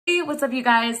Hey, what's up you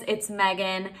guys? It's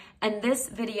Megan, and this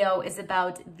video is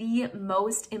about the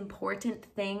most important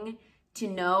thing to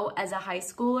know as a high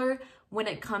schooler when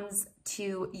it comes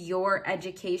to your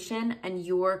education and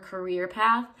your career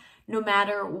path, no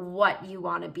matter what you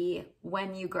want to be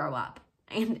when you grow up.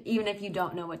 And even if you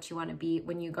don't know what you want to be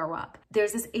when you grow up.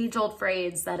 There's this age-old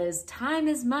phrase that is, time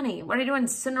is money. What are you doing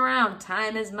sitting around?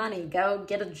 Time is money. Go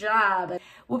get a job.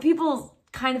 What people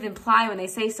kind of imply when they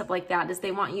say stuff like that is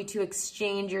they want you to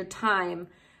exchange your time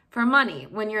for money.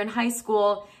 When you're in high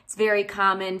school, it's very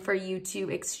common for you to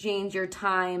exchange your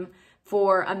time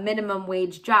for a minimum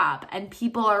wage job. And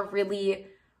people are really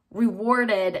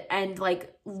rewarded and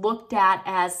like looked at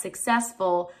as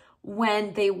successful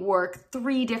when they work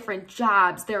 3 different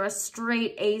jobs. They're a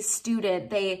straight A student.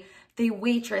 They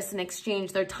waitress and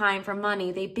exchange their time for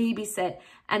money. They babysit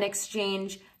and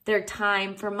exchange their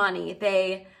time for money.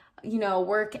 They,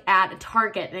 work at a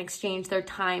Target and exchange their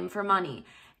time for money.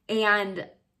 And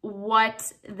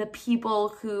what the people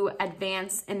who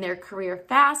advance in their career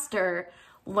faster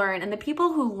learn, and the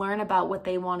people who learn about what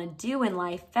they want to do in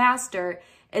life faster,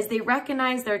 is they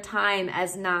recognize their time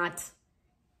as not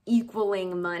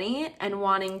equaling money and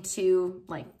wanting to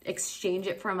like exchange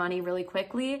it for money really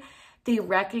quickly. They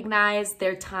recognize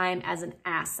their time as an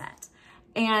asset.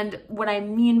 And what I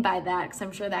mean by that, because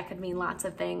I'm sure that could mean lots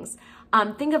of things,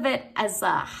 think of it as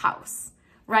a house,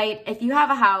 right? If you have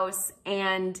a house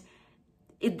and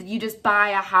you just buy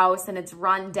a house and it's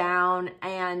run down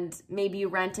and maybe you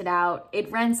rent it out,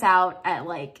 it rents out at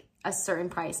like a certain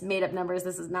price, made up numbers.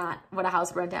 This is not what a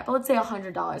house would rent at, but let's say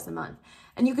 $100 a month.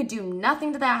 And you could do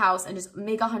nothing to that house and just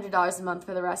make $100 a month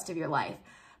for the rest of your life.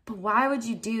 But why would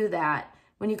you do that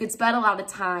when you could spend a lot of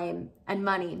time and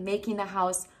money making the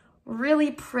house really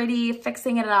pretty,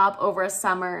 fixing it up over a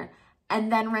summer,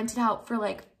 and then rent it out for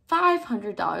like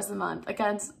 $500 a month?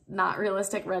 Again, it's not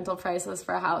realistic rental prices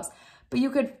for a house, but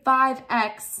you could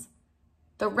 5x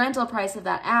the rental price of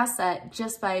that asset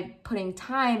just by putting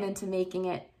time into making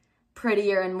it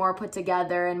prettier and more put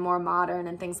together and more modern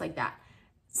and things like that.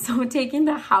 So taking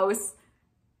the house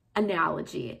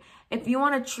analogy, if you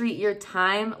want to treat your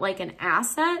time like an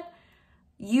asset,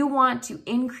 you want to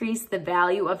increase the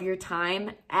value of your time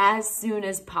as soon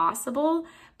as possible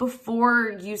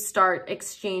before you start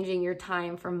exchanging your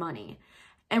time for money.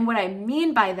 And what I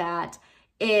mean by that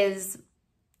is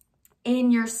in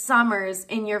your summers,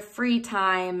 in your free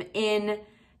time, in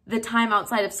the time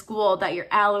outside of school that you're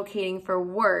allocating for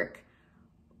work,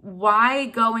 why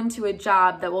go into a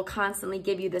job that will constantly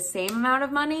give you the same amount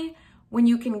of money when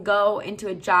you can go into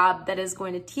a job that is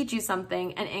going to teach you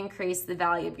something and increase the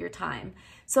value of your time?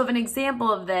 So an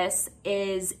example of this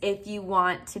is if you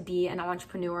want to be an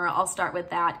entrepreneur. I'll start with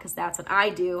that because that's what I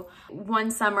do.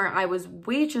 One summer I was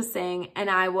waitressing and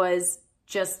I was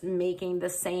just making the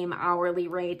same hourly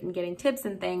rate and getting tips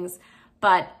and things,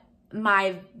 but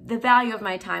the value of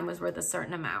my time was worth a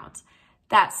certain amount.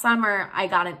 That summer, I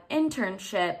got an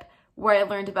internship where I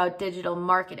learned about digital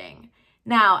marketing.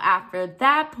 Now, after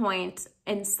that point,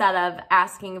 instead of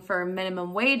asking for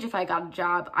minimum wage if I got a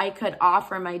job, I could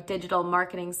offer my digital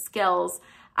marketing skills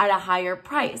at a higher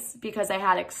price because I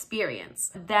had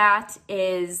experience. That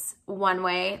is one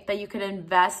way that you could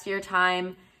invest your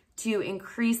time to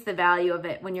increase the value of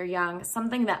it when you're young.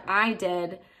 Something that I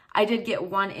did get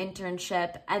one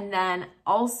internship, and then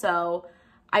also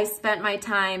I spent my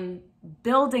time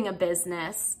building a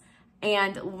business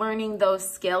and learning those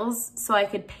skills so I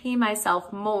could pay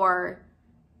myself more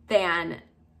than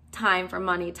time for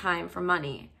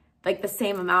money, like the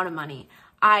same amount of money.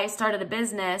 I started a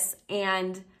business,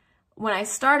 and when I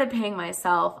started paying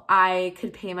myself, I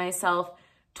could pay myself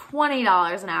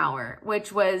 $20 an hour,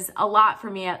 which was a lot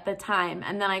for me at the time.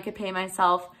 And then I could pay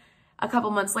myself a couple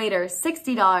months later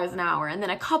 $60 an hour, and then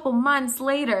a couple months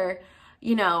later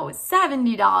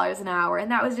 $70 an hour. And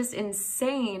that was just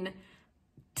insane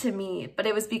to me, but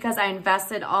it was because I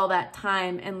invested all that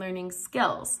time in learning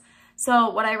skills. So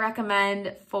what I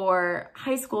recommend for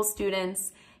high school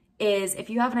students is if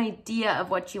you have an idea of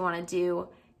what you want to do,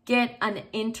 get an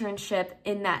internship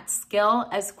in that skill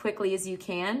as quickly as you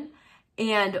can.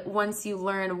 And once you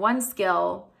learn one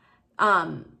skill,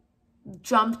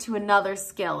 jump to another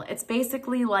skill. It's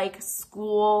basically like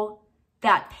school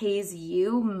that pays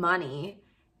you money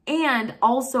and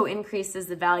also increases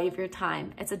the value of your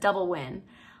time. It's a double win.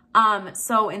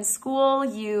 So in school,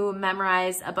 you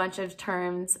memorize a bunch of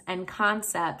terms and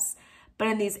concepts, but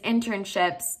in these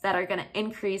internships that are going to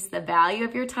increase the value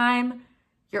of your time,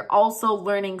 you're also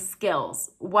learning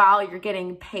skills while you're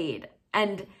getting paid,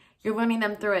 and you're learning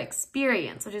them through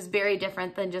experience, which is very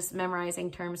different than just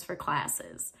memorizing terms for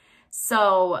classes.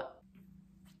 So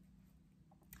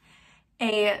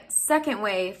A second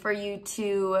way for you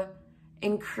to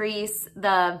increase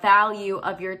the value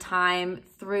of your time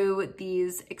through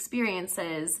these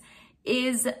experiences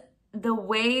is the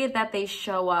way that they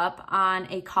show up on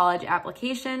a college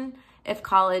application, if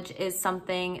college is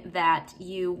something that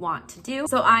you want to do.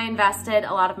 So I invested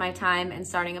a lot of my time in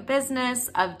starting a business,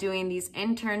 of doing these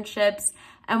internships,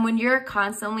 and when you're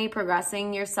constantly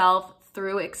progressing yourself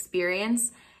through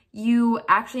experience, you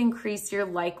actually increase your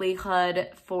likelihood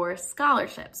for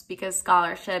scholarships, because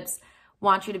scholarships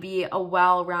want you to be a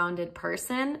well-rounded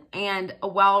person, and a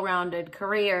well-rounded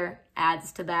career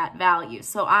adds to that value.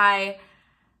 So I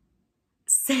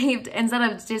saved, instead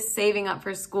of just saving up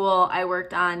for school, I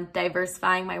worked on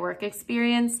diversifying my work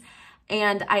experience,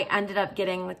 and I ended up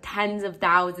getting tens of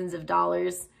thousands of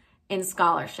dollars in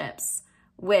scholarships,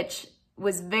 which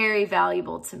was very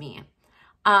valuable to me.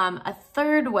 A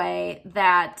third way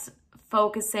that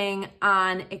focusing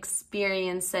on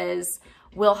experiences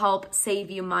will help save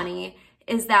you money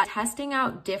is that testing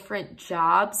out different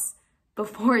jobs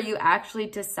before you actually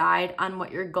decide on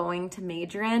what you're going to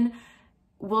major in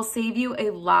will save you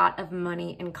a lot of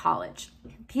money in college.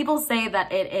 People say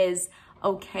that it is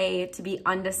okay to be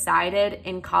undecided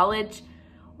in college,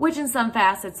 which in some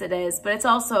facets it is, but it's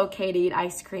also okay to eat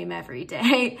ice cream every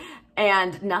day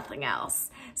and nothing else.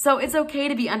 So it's okay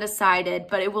to be undecided,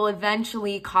 but it will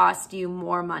eventually cost you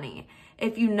more money.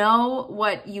 If you know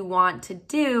what you want to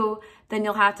do, then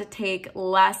you'll have to take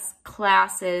less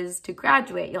classes to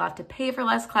graduate. You'll have to pay for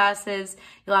less classes.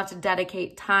 You'll have to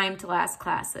dedicate time to less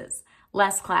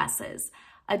classes.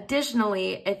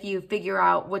 Additionally, if you figure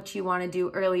out what you want to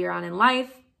do earlier on in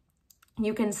life,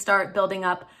 you can start building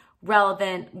up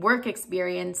relevant work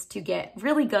experience to get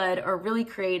really good or really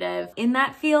creative in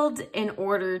that field in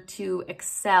order to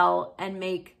excel and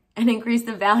make and increase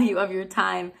the value of your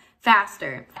time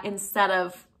faster. Instead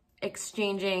of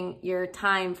exchanging your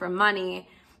time for money,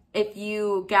 if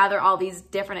you gather all these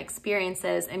different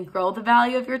experiences and grow the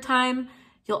value of your time,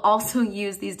 you'll also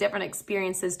use these different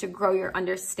experiences to grow your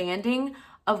understanding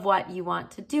of what you want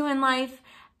to do in life,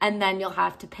 and then you'll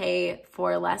have to pay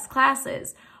for less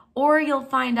classes. Or you'll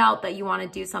find out that you want to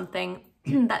do something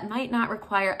that might not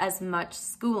require as much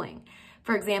schooling.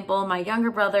 For example, my younger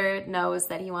brother knows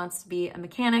that he wants to be a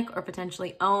mechanic or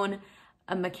potentially own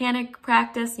a mechanic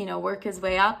practice, work his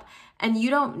way up. And you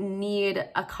don't need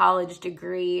a college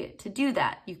degree to do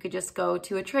that. You could just go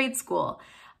to a trade school.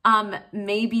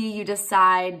 Maybe you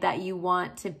decide that you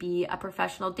want to be a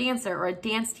professional dancer or a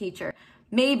dance teacher.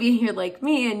 Maybe you're like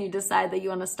me and you decide that you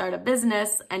want to start a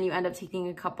business and you end up taking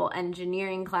a couple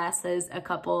engineering classes, a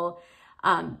couple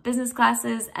business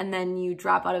classes, and then you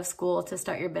drop out of school to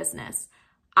start your business.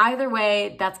 Either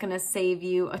way, that's going to save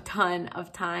you a ton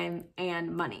of time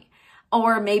and money.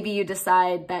 Or maybe you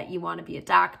decide that you want to be a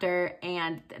doctor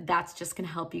and that's just going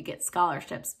to help you get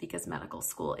scholarships because medical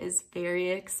school is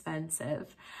very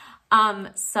expensive.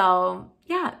 So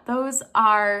yeah, those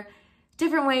are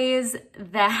different ways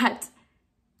that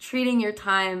treating your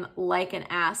time like an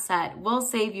asset will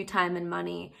save you time and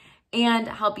money and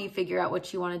help you figure out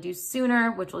what you want to do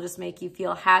sooner, which will just make you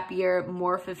feel happier,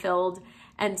 more fulfilled,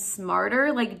 and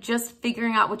smarter. Like, just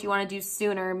figuring out what you want to do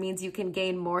sooner means you can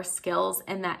gain more skills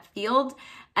in that field,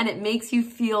 and it makes you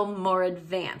feel more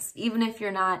advanced. Even if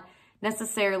you're not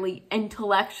necessarily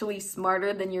intellectually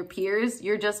smarter than your peers,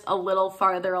 you're just a little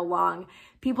farther along.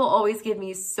 People always give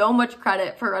me so much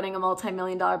credit for running a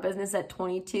multi-million-dollar business at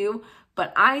 22,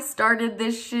 but I started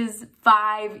this shiz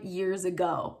 5 years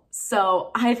ago.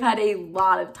 So I've had a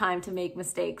lot of time to make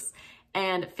mistakes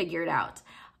and figure it out.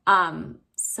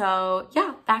 So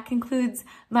yeah, that concludes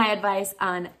my advice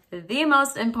on the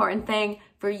most important thing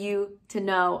for you to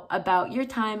know about your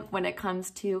time when it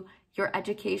comes to your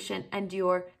education and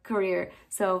your career.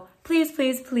 So please,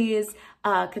 please, please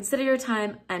consider your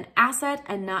time an asset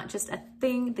and not just a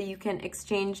thing that you can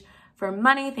exchange for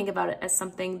money. Think about it as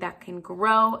something that can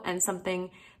grow and something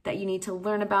that you need to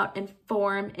learn about and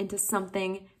form into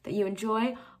something that you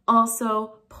enjoy.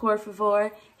 Also, por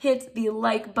favor, hit the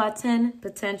like button,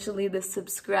 potentially the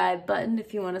subscribe button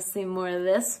if you want to see more of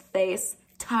this face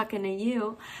talking to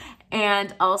you.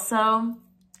 And also,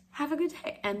 have a good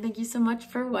day, and thank you so much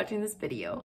for watching this video.